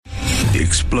The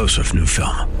explosive new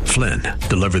film, Flynn,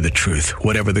 deliver the truth,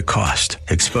 whatever the cost,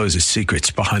 exposes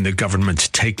secrets behind the government's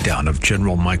takedown of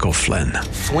General Michael Flynn.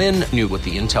 Flynn knew what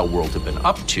the intel world had been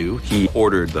up to. He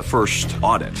ordered the first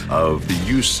audit of the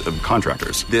use of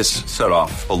contractors. This set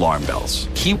off alarm bells.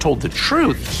 He told the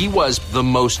truth. He was the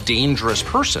most dangerous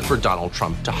person for Donald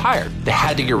Trump to hire. They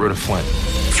had to get rid of Flynn.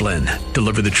 Flynn,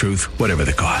 deliver the truth, whatever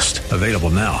the cost. Available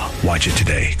now. Watch it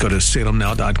today. Go to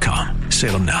salemnow.com.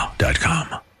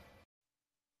 salemnow.com.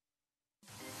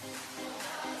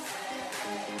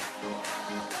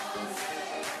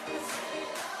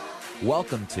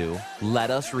 Welcome to Let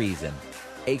Us Reason,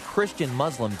 a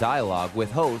Christian-Muslim dialogue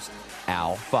with host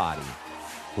Al Fadi.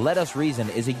 Let Us Reason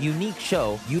is a unique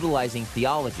show utilizing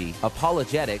theology,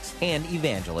 apologetics, and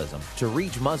evangelism to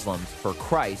reach Muslims for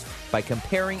Christ by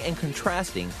comparing and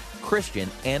contrasting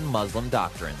Christian and Muslim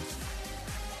doctrines.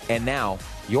 And now,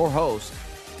 your host,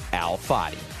 Al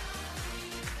Fadi.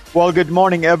 Well, good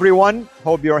morning, everyone.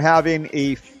 Hope you're having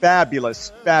a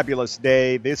fabulous, fabulous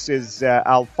day. This is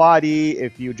Al Fadi.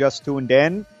 If you just tuned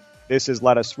in, this is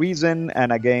Let Us Reason.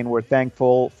 And again, we're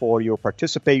thankful for your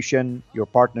participation, your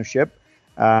partnership.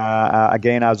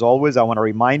 Again, as always, I want to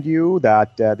remind you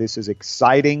that this is an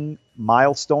exciting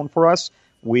milestone for us.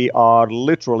 We are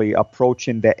literally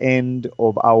approaching the end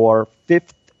of our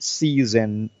 5th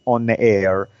season on the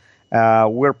air.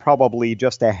 We're probably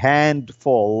just a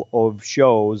handful of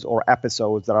shows or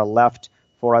episodes that are left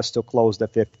for us to close the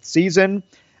 5th season.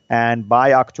 And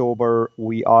by October,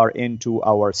 we are into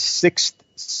our 6th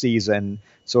season.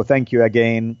 So thank you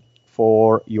again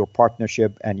for your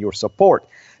partnership and your support.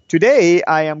 Today,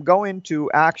 I am going to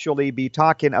actually be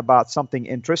talking about something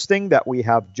interesting that we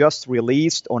have just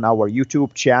released on our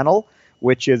YouTube channel,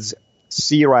 which is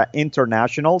CIRA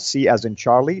International, C as in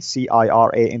Charlie,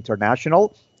 CIRA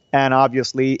International. And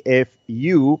obviously, if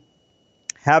you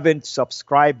haven't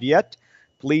subscribed yet,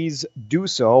 please do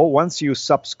so. Once you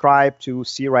subscribe to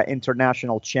CIRA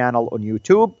International channel on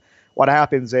YouTube, what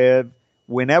happens is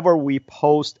whenever we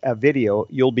post a video,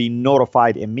 you'll be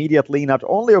notified immediately, not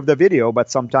only of the video,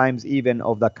 but sometimes even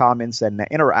of the comments and the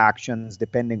interactions,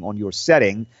 depending on your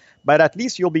setting. But at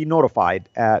least you'll be notified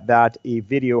that a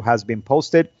video has been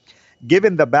posted.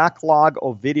 Given the backlog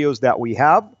of videos that we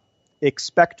have,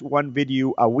 expect one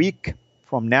video a week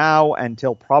from now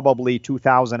until probably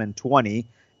 2020,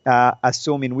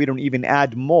 assuming we don't even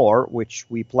add more, which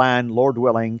we plan, Lord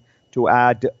willing, to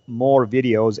add more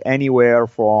videos, anywhere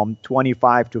from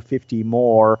 25 to 50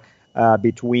 more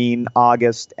between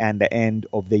August and the end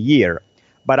of the year.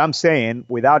 But I'm saying,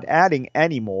 without adding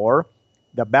any more,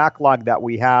 the backlog that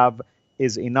we have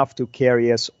is enough to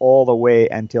carry us all the way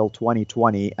until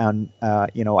 2020 and,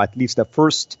 at least the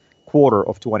first quarter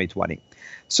of 2020.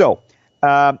 So,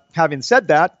 having said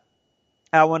that,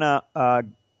 I want to,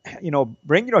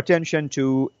 bring your attention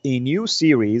to a new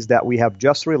series that we have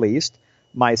just released,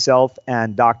 myself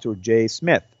and Dr. Jay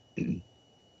Smith.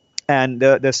 And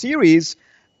the series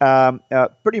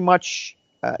pretty much,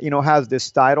 has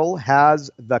this title, Has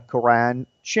the Quran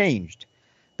Changed?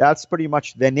 That's pretty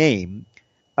much the name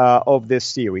of this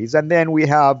series. And then we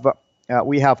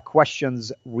have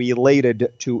questions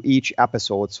related to each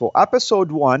episode. So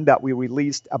episode 1 that we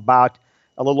released about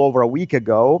a little over a week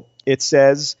ago, it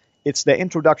says it's the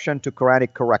introduction to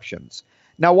Quranic corrections.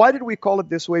 Now, why did we call it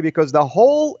this way? Because the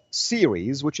whole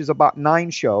series, which is about 9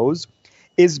 shows,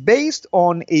 is based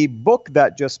on a book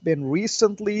that just been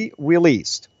recently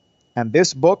released. And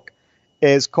this book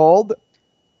is called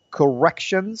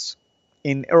Corrections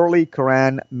in Early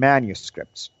Quran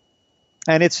Manuscripts.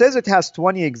 And it says it has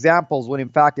 20 examples, when in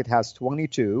fact it has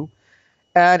 22.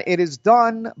 And it is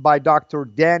done by Dr.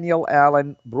 Daniel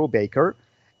Allen Brubaker.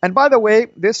 And by the way,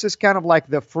 this is kind of like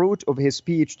the fruit of his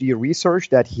PhD research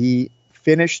that he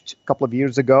finished a couple of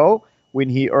years ago when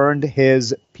he earned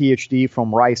his PhD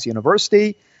from Rice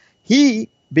University. He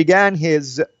began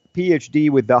his PhD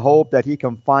with the hope that he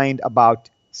can find about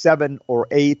 7 or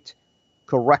 8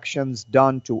 corrections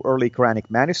done to early Quranic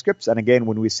manuscripts. And again,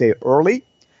 when we say early,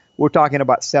 we're talking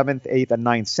about 7th, 8th, and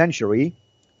 9th century.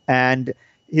 And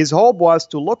his hope was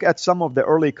to look at some of the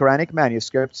early Quranic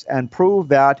manuscripts and prove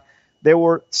that there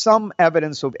were some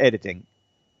evidence of editing.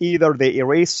 Either they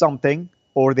erased something,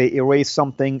 or they erased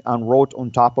something and wrote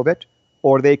on top of it,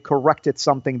 or they corrected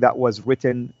something that was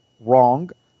written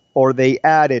wrong, or they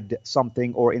added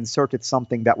something or inserted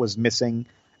something that was missing,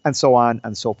 and so on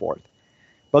and so forth.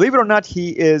 Believe it or not, he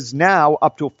is now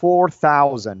up to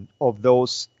 4,000 of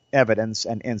those evidence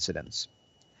and incidents.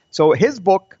 So his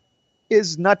book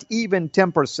is not even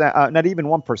 10%, not even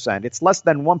 1%. It's less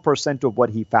than 1% of what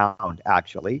he found,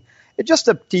 actually. It's just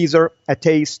a teaser, a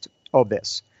taste of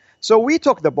this. So we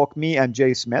took the book, me and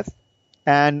Jay Smith,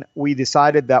 And we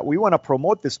decided that we want to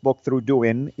promote this book through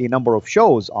doing a number of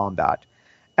shows on that.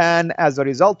 And as a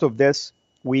result of this,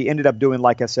 we ended up doing,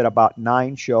 like I said, about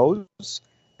 9 shows.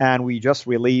 And we just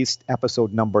released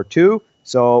episode number 2.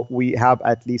 So we have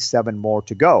at least 7 more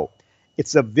to go.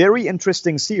 It's a very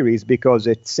interesting series because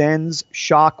it sends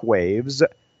shockwaves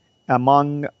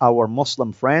among our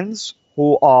Muslim friends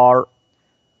who are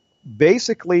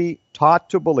basically taught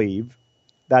to believe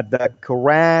that the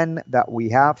Quran that we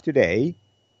have today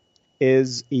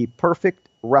is a perfect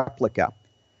replica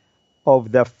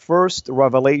of the first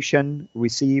revelation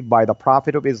received by the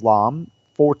Prophet of Islam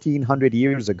 1400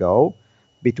 years ago,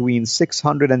 between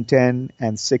 610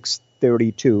 and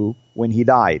 632 when he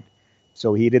died.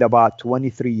 So he did about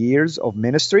 23 years of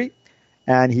ministry,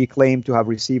 and he claimed to have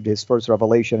received his first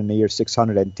revelation in the year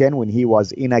 610 when he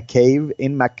was in a cave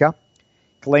in Mecca.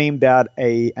 Claimed that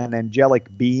an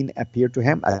angelic being appeared to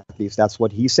him. At least that's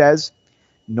what he says.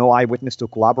 No eyewitness to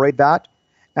corroborate that.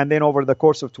 And then over the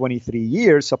course of 23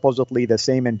 years, supposedly the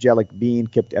same angelic being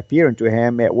kept appearing to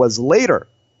him. It was later,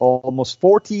 almost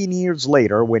 14 years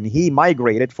later, when he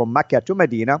migrated from Mecca to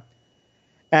Medina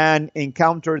and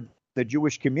encountered the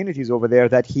Jewish communities over there,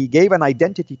 that he gave an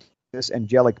identity to this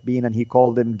angelic being, and he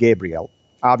called him Gabriel.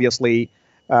 Obviously,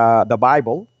 the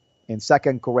Bible in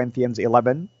 2 Corinthians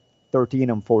 11, 13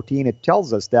 and 14, it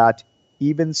tells us that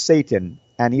even Satan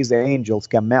and his angels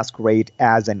can masquerade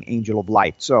as an angel of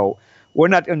light. So we're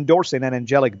not endorsing an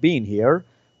angelic being here.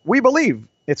 We believe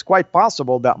it's quite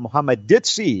possible that Muhammad did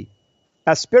see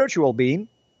a spiritual being.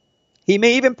 He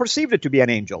may even perceived it to be an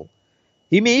angel.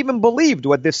 He may even believed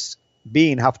what this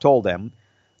being have told him,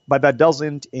 but that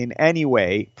doesn't in any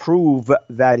way prove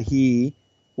that he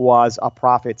was a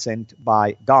prophet sent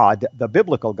by God, the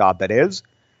biblical God that is,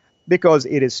 because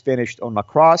it is finished on the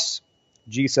cross.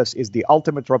 Jesus is the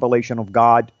ultimate revelation of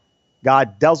God.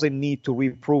 God doesn't need to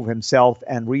reprove himself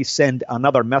and resend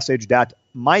another message that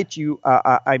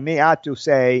I may add to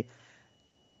say,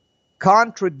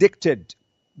 contradicted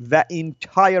the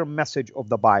entire message of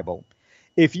the Bible.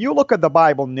 If you look at the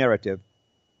Bible narrative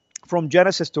from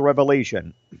Genesis to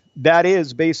Revelation, that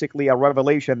is basically a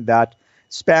revelation that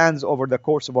spans over the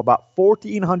course of about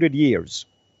 1,400 years,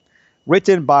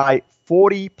 written by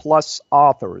 40 plus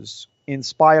authors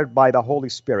inspired by the Holy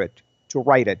Spirit to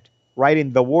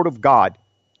writing the Word of God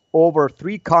over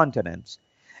 3 continents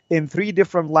in 3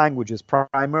 different languages,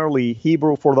 primarily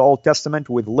Hebrew for the Old Testament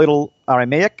with little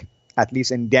Aramaic, at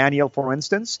least in Daniel, for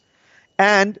instance,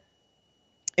 and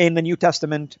in the New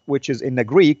Testament, which is in the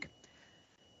Greek.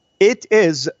 It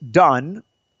is done,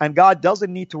 and God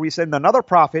doesn't need to resend another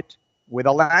prophet with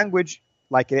a language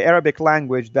like the Arabic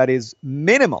language that is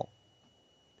minimal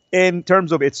in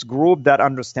terms of its group that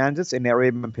understands it in the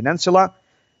Arabian Peninsula,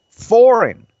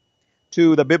 foreign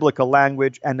to the biblical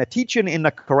language, and the teaching in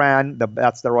the Quran,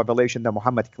 that's the revelation that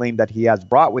Muhammad claimed that he has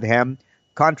brought with him,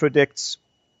 contradicts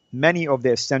many of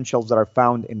the essentials that are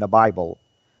found in the Bible.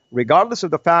 Regardless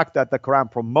of the fact that the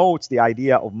Quran promotes the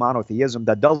idea of monotheism,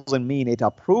 that doesn't mean it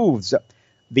approves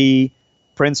the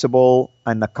principle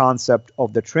and the concept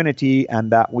of the Trinity,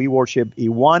 and that we worship a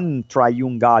one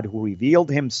triune God who revealed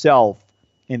himself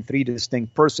in 3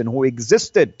 distinct persons, who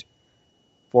existed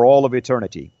for all of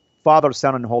eternity. Father,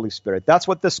 Son, and Holy Spirit. That's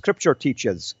what the scripture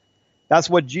teaches. That's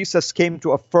what Jesus came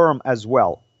to affirm as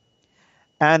well.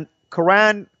 And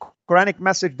Quranic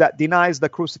message that denies the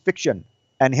crucifixion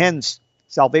and hence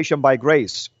salvation by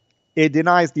grace. It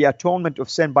denies the atonement of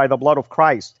sin by the blood of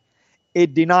Christ.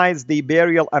 It denies the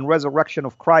burial and resurrection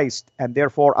of Christ, and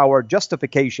therefore our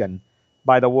justification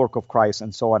by the work of Christ,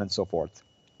 and so on and so forth.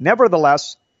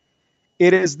 Nevertheless,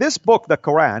 it is this book, the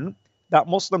Quran, that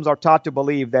Muslims are taught to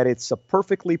believe that it's a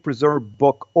perfectly preserved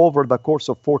book over the course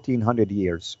of 1,400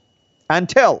 years,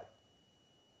 until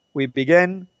we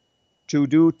begin to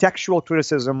do textual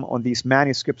criticism on these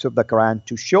manuscripts of the Quran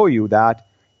to show you that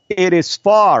it is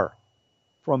far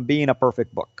from being a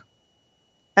perfect book.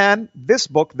 And this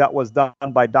book that was done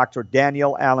by Dr.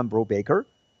 Daniel Allen Brubaker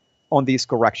on these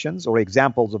corrections, or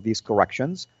examples of these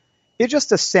corrections, is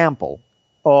just a sample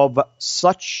of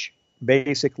such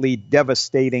basically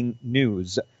devastating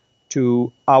news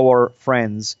to our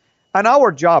friends. And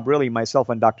our job, really, myself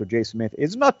and Dr. J. Smith,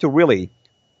 is not to really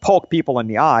poke people in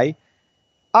the eye.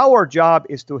 Our job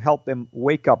is to help them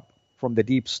wake up from the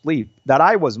deep sleep that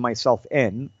I was myself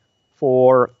in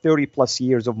for 30 plus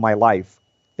years of my life,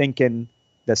 thinking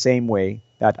the same way,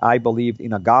 that I believed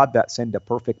in a God that sent a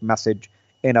perfect message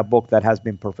in a book that has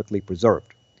been perfectly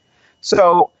preserved.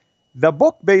 So the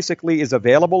book basically is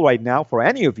available right now for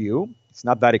any of you. It's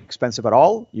not that expensive at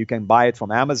all. You can buy it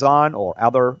from Amazon or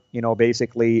other,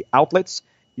 basically outlets.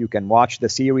 You can watch the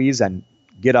series and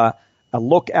get a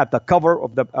look at the cover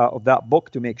of that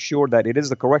book to make sure that it is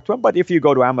the correct one. But if you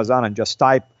go to Amazon and just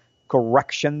type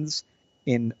corrections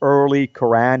in early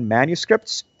Quran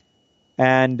manuscripts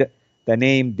and the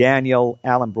name Daniel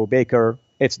Allen Brubaker,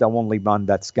 it's the only one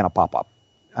that's going to pop up.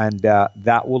 And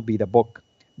that will be the book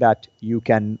that you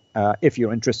can, if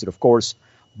you're interested, of course,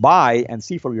 buy and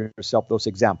see for yourself those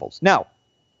examples. Now,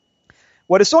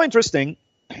 what is so interesting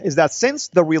is that since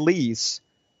the release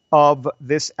of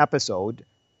this episode,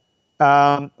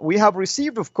 we have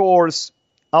received, of course,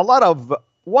 a lot of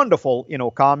wonderful,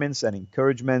 comments and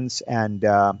encouragements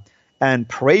and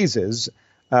praises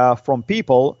from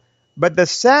people. But the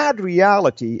sad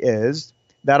reality is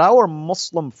that our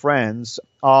Muslim friends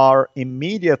are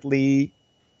immediately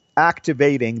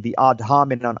activating the ad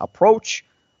hominem approach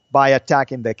by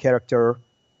attacking the character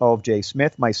of Jay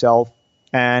Smith, myself,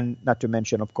 and not to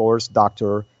mention, of course,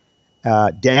 Dr.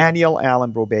 Daniel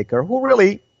Allen Brubaker, who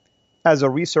really, as a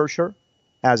researcher,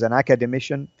 as an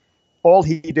academician, all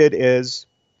he did is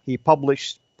he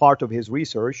published part of his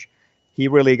research. He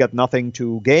really got nothing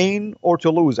to gain or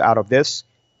to lose out of this.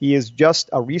 He is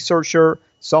just a researcher,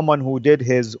 someone who did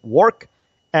his work,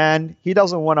 and he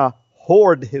doesn't want to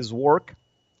hoard his work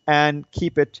and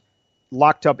keep it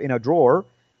locked up in a drawer.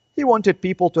 He wanted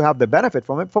people to have the benefit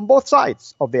from it from both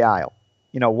sides of the aisle.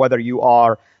 Whether you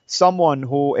are someone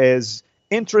who is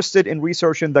interested in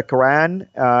researching the Quran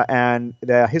and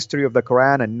the history of the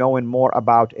Quran and knowing more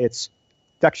about its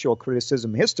textual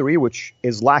criticism history, which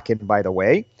is lacking, by the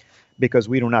way, because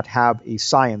we do not have a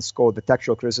science called the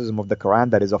textual criticism of the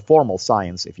Quran that is a formal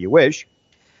science, if you wish.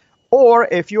 Or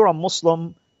if you're a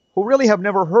Muslim who really have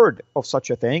never heard of such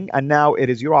a thing, and now it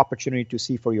is your opportunity to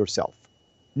see for yourself.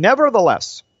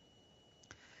 Nevertheless,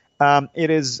 it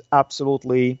is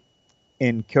absolutely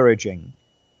encouraging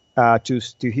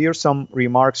to hear some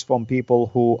remarks from people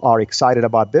who are excited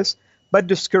about this, but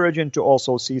discouraging to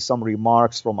also see some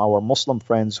remarks from our Muslim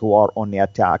friends who are on the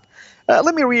attack.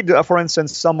 Let me read, for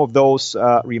instance, some of those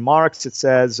remarks. It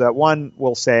says, one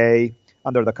will say,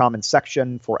 under the comment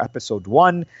section for episode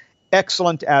 1,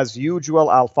 excellent as usual,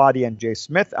 Al-Fadi and Jay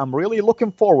Smith. I'm really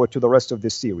looking forward to the rest of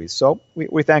this series. So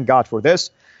we thank God for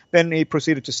this. Then he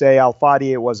proceeded to say,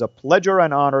 Al-Fadi, it was a pleasure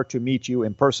and honor to meet you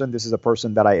in person. This is a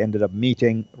person that I ended up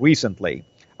meeting recently.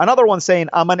 Another one saying,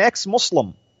 I'm an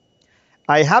ex-Muslim.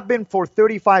 I have been for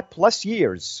 35 plus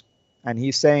years. And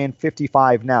he's saying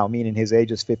 55 now, meaning his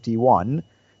age is 51,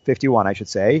 I should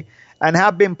say, and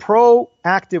have been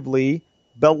proactively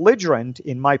belligerent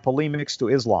in my polemics to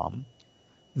Islam.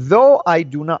 Though I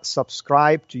do not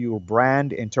subscribe to your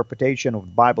brand interpretation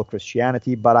of Bible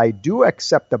Christianity, but I do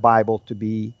accept the Bible to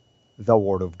be the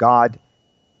Word of God.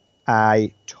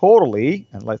 I totally,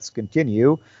 and let's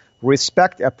continue,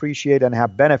 respect, appreciate, and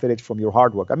have benefited from your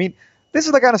hard work. I mean, this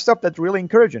is the kind of stuff that's really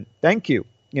encouraging. Thank you.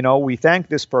 We thank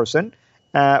this person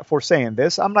for saying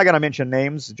this. I'm not going to mention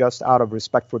names just out of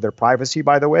respect for their privacy,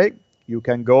 by the way. You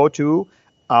can go to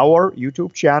our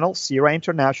YouTube channel, CIRA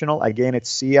International. Again, it's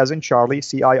C as in Charlie,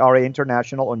 CIRA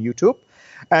International on YouTube.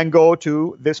 And go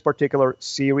to this particular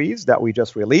series that we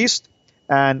just released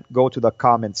and go to the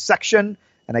comments section.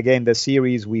 And again, the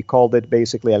series, we called it,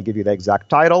 basically, I'll give you the exact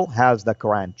title, Has the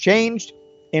Quran Changed?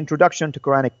 Introduction to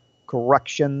Quranic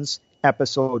Corrections,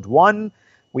 Episode 1.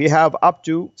 We have up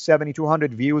to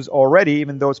 7,200 views already,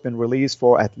 even though it's been released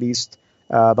for at least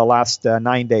the last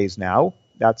 9 days now.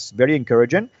 That's very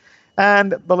encouraging.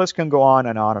 And the list can go on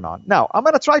and on and on. Now, I'm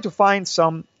going to try to find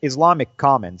some Islamic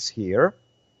comments here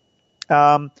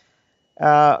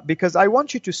because I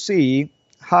want you to see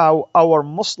how our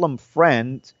Muslim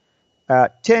friends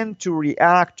tend to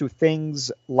react to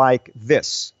things like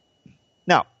this.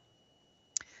 Now,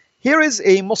 here is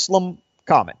a Muslim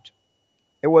comment.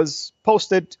 It was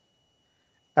posted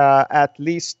at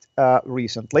least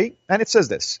recently, and it says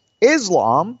this: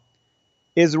 Islam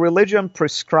is religion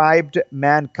prescribed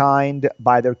mankind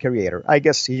by their creator. I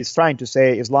guess he's trying to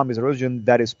say Islam is a religion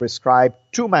that is prescribed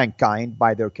to mankind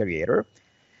by their creator.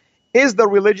 Is the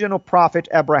religion of Prophet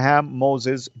Abraham,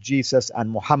 Moses, Jesus, and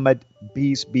Muhammad,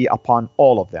 peace be upon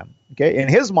all of them. Okay, in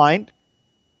his mind,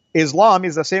 Islam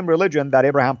is the same religion that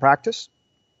Abraham practiced,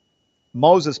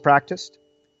 Moses practiced,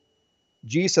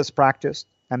 Jesus practiced,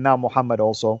 and now Muhammad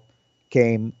also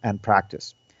came and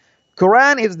practiced.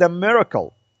 Quran is the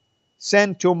miracle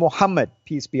sent to Muhammad,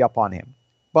 peace be upon him,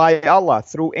 by Allah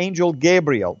through angel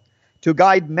Gabriel to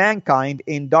guide mankind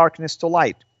in darkness to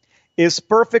light. Is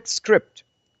perfect script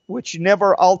which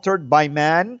never altered by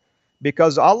man,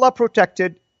 because Allah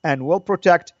protected and will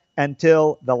protect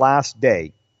until the last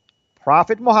day.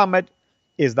 Prophet Muhammad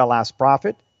is the last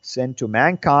prophet sent to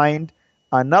mankind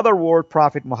Another word,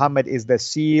 Prophet Muhammad is the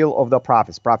seal of the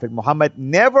prophets. Prophet Muhammad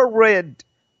never read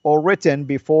or written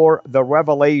before the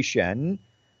revelation,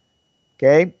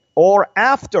 okay, or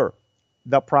after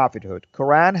the prophethood.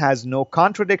 Quran has no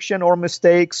contradiction or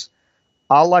mistakes.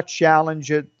 Allah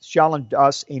challenged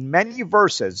us in many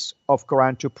verses of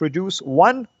Quran to produce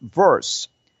one verse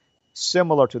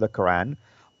similar to the Quran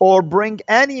or bring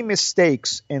any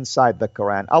mistakes inside the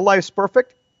Quran. Allah is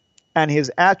perfect and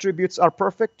His attributes are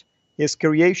perfect. His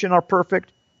creation are perfect.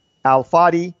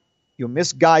 Al-Fadi, you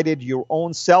misguided your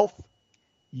own self.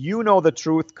 You know the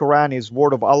truth. Quran is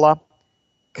word of Allah.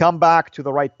 Come back to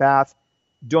the right path.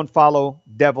 Don't follow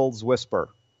devil's whisper.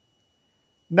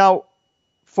 Now,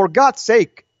 for God's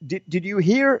sake, did you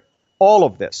hear all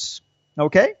of this?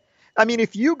 Okay? I mean,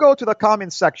 if you go to the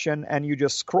comment section and you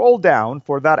just scroll down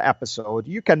for that episode,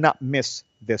 you cannot miss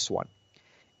this one.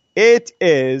 It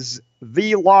is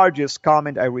the largest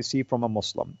comment I received from a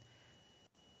Muslim.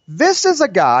 This is a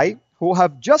guy who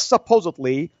have just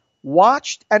supposedly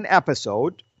watched an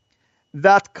episode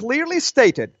that clearly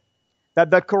stated that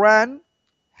the Quran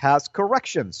has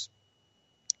corrections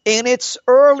in its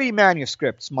early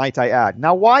manuscripts, might I add.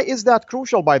 Now, why is that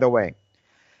crucial, by the way?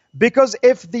 Because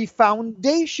if the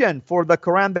foundation for the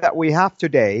Quran that we have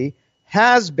today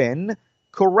has been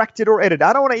corrected or edited,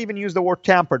 I don't want to even use the word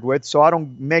tampered with, so I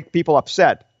don't make people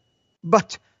upset.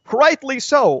 But rightly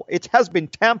so, it has been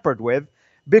tampered with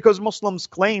because Muslims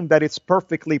claim that it's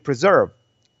perfectly preserved.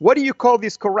 What do you call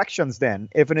these corrections then,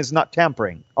 if it is not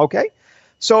tampering? Okay?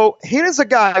 So here is a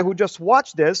guy who just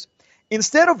watched this.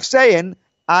 Instead of saying,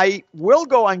 I will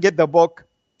go and get the book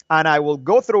and I will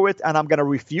go through it and I'm going to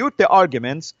refute the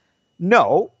arguments.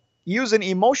 No, use an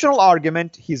emotional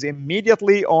argument. He's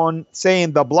immediately on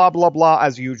saying the blah, blah, blah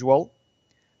as usual.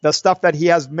 The stuff that he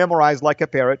has memorized like a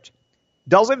parrot.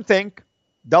 Doesn't think,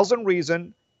 doesn't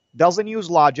reason, doesn't use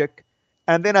logic.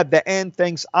 And then at the end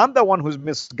thinks, I'm the one who's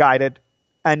misguided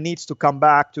and needs to come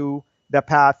back to the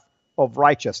path of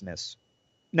righteousness.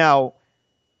 Now,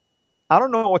 I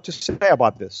don't know what to say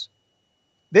about this.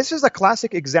 This is a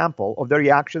classic example of the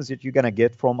reactions that you're going to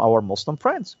get from our Muslim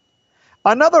friends.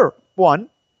 Another one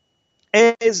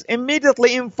is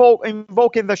immediately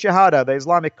invoking the Shahada, the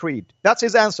Islamic creed. That's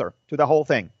his answer to the whole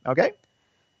thing, okay?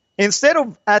 Instead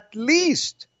of at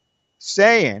least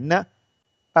saying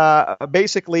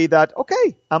basically that,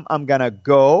 okay, I'm going to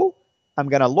go, I'm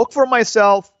going to look for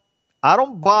myself, I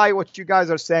don't buy what you guys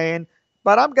are saying,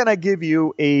 but I'm going to give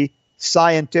you a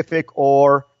scientific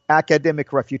or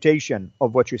academic refutation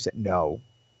of what you said. No,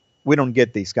 we don't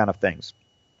get these kind of things.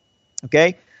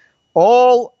 Okay?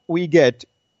 All we get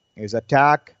is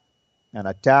attack, and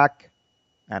attack,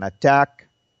 and attack,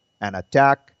 and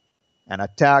attack, and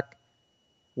attack,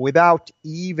 without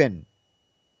even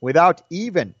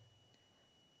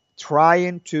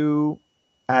trying to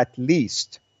at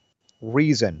least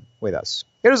reason with us.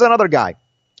 Here's another guy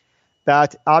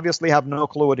that obviously have no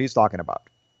clue what he's talking about.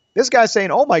 This guy's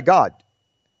saying, oh my God,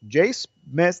 J.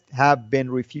 Smith have been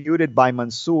refuted by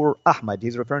Mansour Ahmad.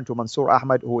 He's referring to Mansour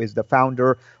Ahmad, who is the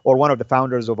founder or one of the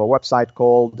founders of a website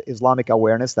called Islamic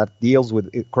Awareness that deals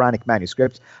with Quranic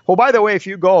manuscripts. Who, by the way, if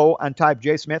you go and type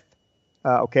J. Smith,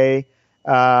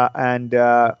 and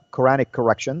Quranic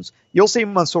corrections, you'll see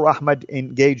Mansour Ahmad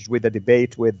engaged with a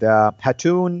debate with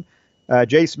Hatun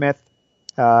J. Smith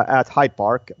at Hyde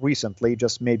Park recently,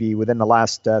 just maybe within the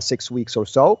last 6 weeks or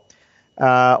so.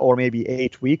 Or maybe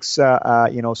 8 weeks,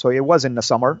 so it was in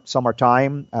the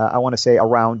summertime, I want to say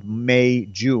around May,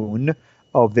 June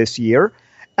of this year.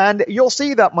 And you'll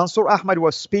see that Mansour Ahmad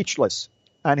was speechless.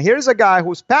 And here's a guy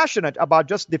who's passionate about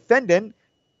just defending,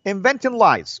 inventing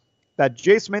lies that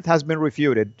J. Smith has been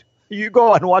refuted. You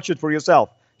go and watch it for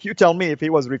yourself. You tell me if he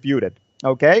was refuted,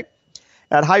 okay?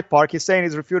 At Hyde Park, he's saying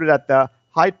he's refuted at the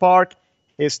Hyde Park.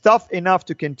 Is tough enough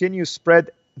to continue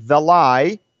spread the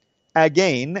lie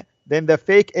again than the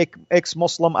fake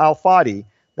ex-Muslim Al-Fadi.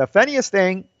 The funniest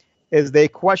thing is they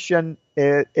question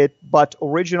it, but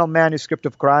original manuscript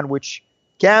of Quran, which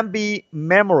can be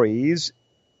memorized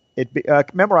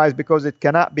because it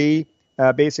cannot be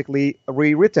basically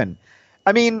rewritten.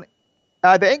 I mean,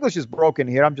 the English is broken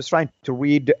here. I'm just trying to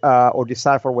read or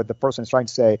decipher what the person is trying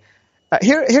to say.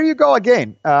 Here you go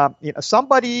again.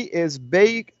 Somebody is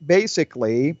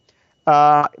basically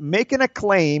making a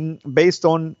claim based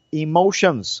on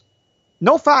emotions.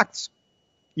 No facts.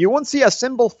 You won't see a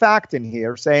simple fact in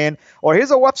here saying, or here's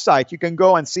a website you can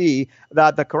go and see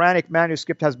that the Quranic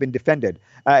manuscript has been defended.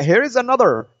 Here is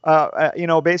another,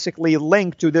 basically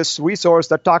link to this resource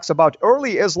that talks about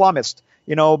early Islamists,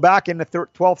 back in the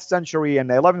 12th century and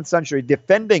the 11th century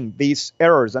defending these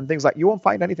errors and things like. You won't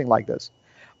find anything like this.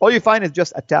 All you find is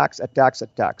just attacks.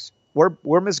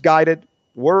 we're misguided,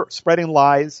 we're spreading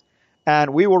lies,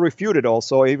 and we will refute it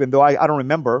also, even though I don't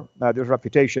remember this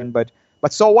refutation. But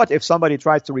so what if somebody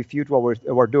tries to refute what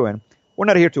we're doing? We're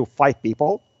not here to fight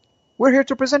people. We're here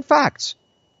to present facts.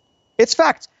 It's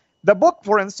facts. The book,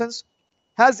 for instance,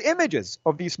 has images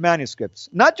of these manuscripts.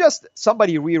 Not just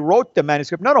somebody rewrote the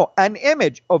manuscript. No, an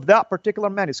image of that particular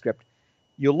manuscript.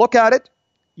 You look at it,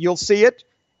 you'll see it.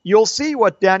 You'll see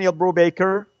what Daniel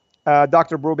Brubaker,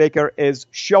 Dr. Brubaker, is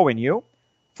showing you.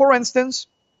 For instance,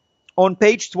 on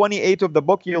page 28 of the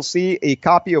book, you'll see a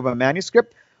copy of a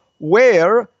manuscript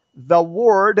where the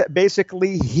word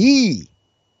basically he,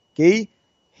 okay,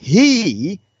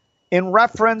 he, in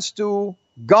reference to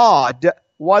God,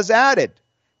 was added.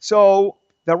 So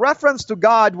the reference to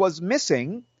God was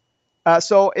missing.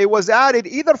 So it was added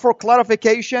either for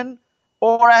clarification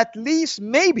or at least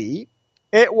maybe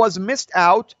it was missed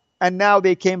out, and now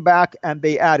they came back and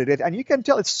they added it. And you can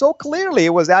tell it's so clearly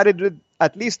it was added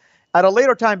at least at a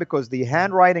later time because the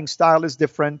handwriting style is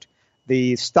different.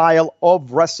 The style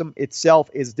of Resum itself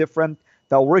is different.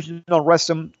 The original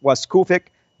Resum was Kufic.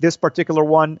 This particular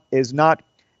one is not.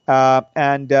 The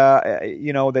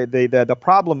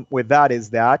problem with that is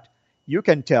that you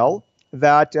can tell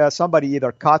that somebody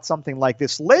either caught something like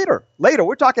this later.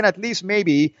 We're talking at least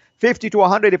maybe 50 to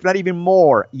 100, if not even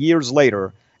more, years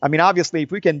later. I mean, obviously,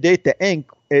 if we can date the ink,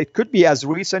 it could be as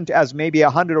recent as maybe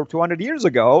 100 or 200 years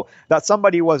ago that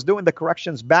somebody was doing the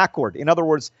corrections backward. In other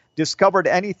words, discovered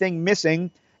anything missing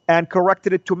and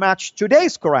corrected it to match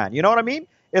today's Quran. You know what I mean?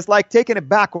 It's like taking it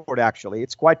backward, actually.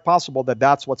 It's quite possible that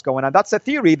that's what's going on. That's a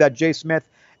theory that Jay Smith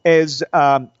is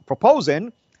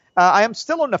proposing. I am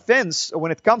still on the fence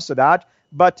when it comes to that,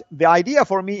 but the idea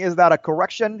for me is that a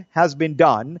correction has been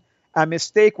done, a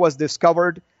mistake was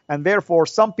discovered, and therefore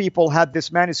some people had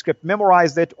this manuscript,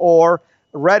 memorized it, or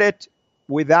read it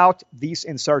without these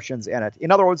insertions in it. In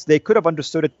other words, they could have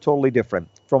understood it totally different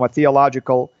from a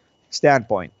theological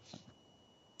standpoint.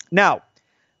 Now,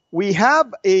 we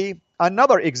have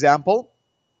another example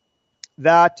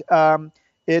that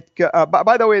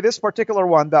by the way, this particular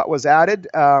one that was added,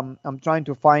 I'm trying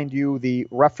to find you the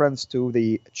reference to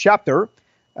the chapter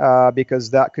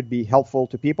because that could be helpful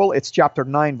to people. It's chapter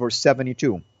 9, verse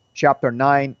 72. Chapter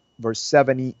 9, verse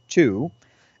 72.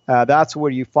 That's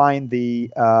where you find the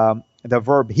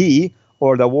verb he,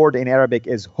 or the word in Arabic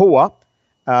is huwa.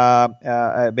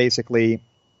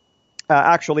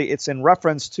 Actually, it's in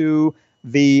reference to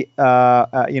the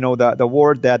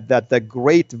word that the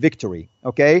great victory.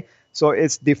 Okay. So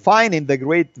it's defining the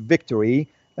great victory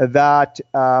that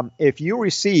if you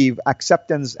receive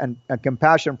acceptance and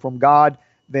compassion from God,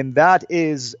 then that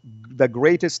is the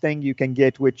greatest thing you can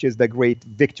get, which is the great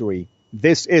victory.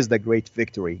 This is the great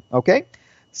victory. Okay?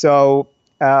 So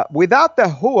without the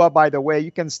huwa, by the way,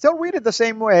 you can still read it the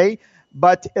same way,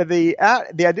 but the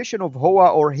addition of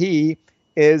huwa or he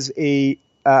is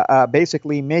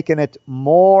basically making it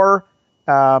more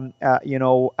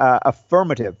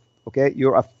affirmative. Okay,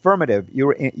 you're affirmative.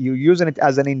 You're using it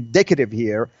as an indicative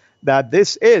here that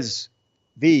this is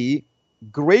the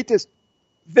greatest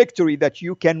victory that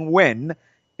you can win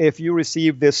if you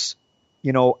receive this,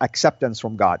 acceptance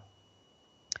from God.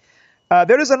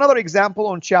 There is another example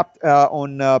on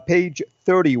page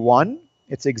 31.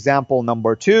 It's example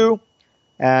number 2,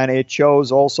 and it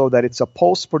shows also that it's a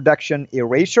post-production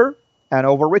erasure and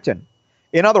overwritten.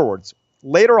 In other words,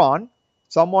 later on,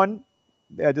 someone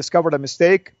discovered a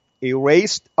mistake,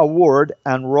 erased a word,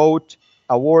 and wrote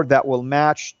a word that will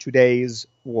match today's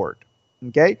word.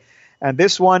 Okay? And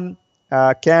this one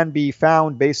can be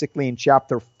found basically in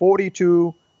chapter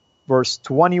 42, verse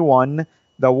 21.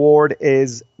 The word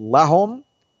is lahum,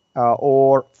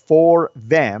 or for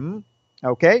them.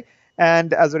 Okay?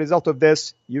 And as a result of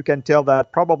this, you can tell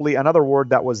that probably another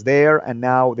word that was there, and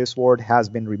now this word has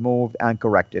been removed and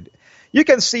corrected. You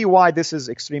can see why this is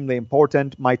extremely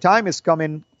important. My time is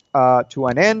coming to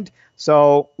an end.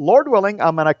 So, Lord willing,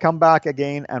 I'm going to come back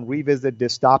again and revisit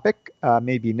this topic,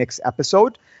 maybe next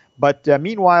episode. But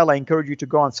meanwhile, I encourage you to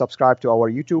go and subscribe to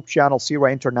our YouTube channel,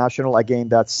 Sira International. Again,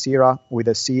 that's Sira with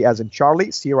a C as in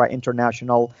Charlie, Sira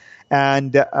International.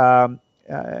 And,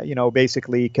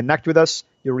 basically connect with us.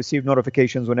 You'll receive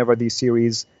notifications whenever these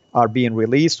series are being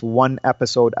released, one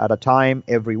episode at a time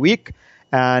every week.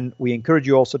 And we encourage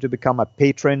you also to become a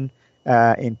patron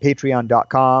in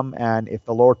patreon.com. And if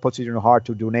the Lord puts it in your heart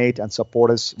to donate and support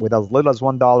us with as little as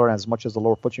 $1 and as much as the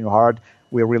Lord puts in your heart,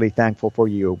 we're really thankful for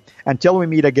you. Until we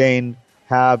meet again,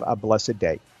 have a blessed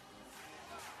day.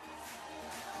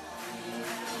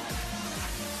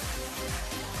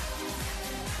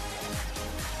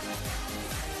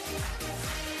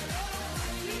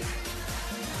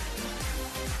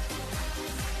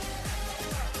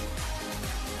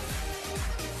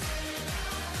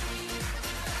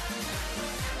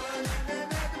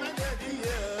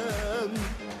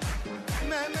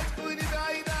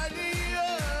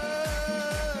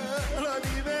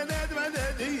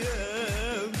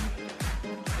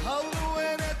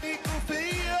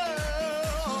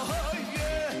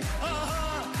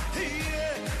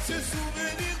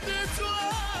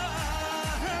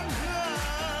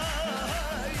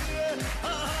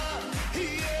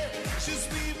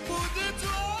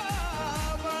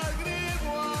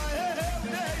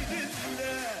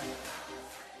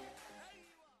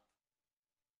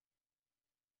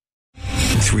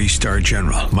 3-star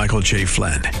general Michael J.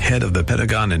 Flynn, head of the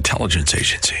Pentagon Intelligence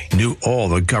Agency, knew all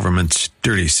the government's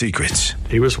dirty secrets.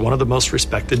 He was one of the most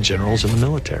respected generals in the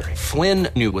military. Flynn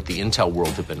knew what the intel world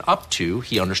had been up to.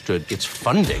 He understood its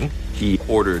funding. He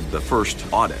ordered the first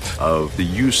audit of the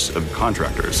use of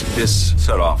contractors. This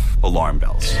set off alarm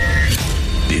bells.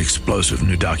 The explosive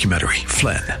new documentary,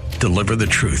 Flynn, Deliver the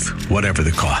Truth, Whatever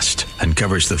the Cost,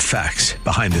 uncovers the facts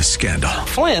behind this scandal.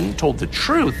 Flynn told the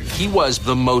truth. He was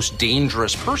the most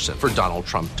dangerous person for Donald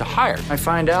Trump to hire. I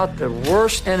find out the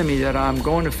worst enemy that I'm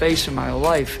going to face in my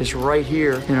life is right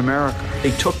here in America.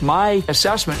 They took my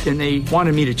assessment and they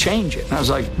wanted me to change it. And I was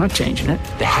like, I'm not changing it.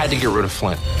 They had to get rid of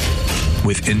Flynn.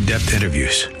 With in-depth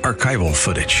interviews, archival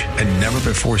footage, and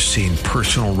never-before-seen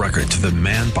personal records of the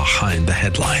man behind the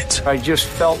headlines. I just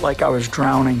felt like I was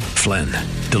drowning. Flynn,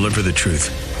 Deliver the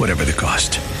Truth, Whatever the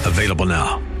Cost. Available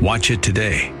now. Watch it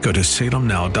today. Go to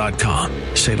salemnow.com.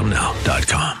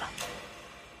 salemnow.com.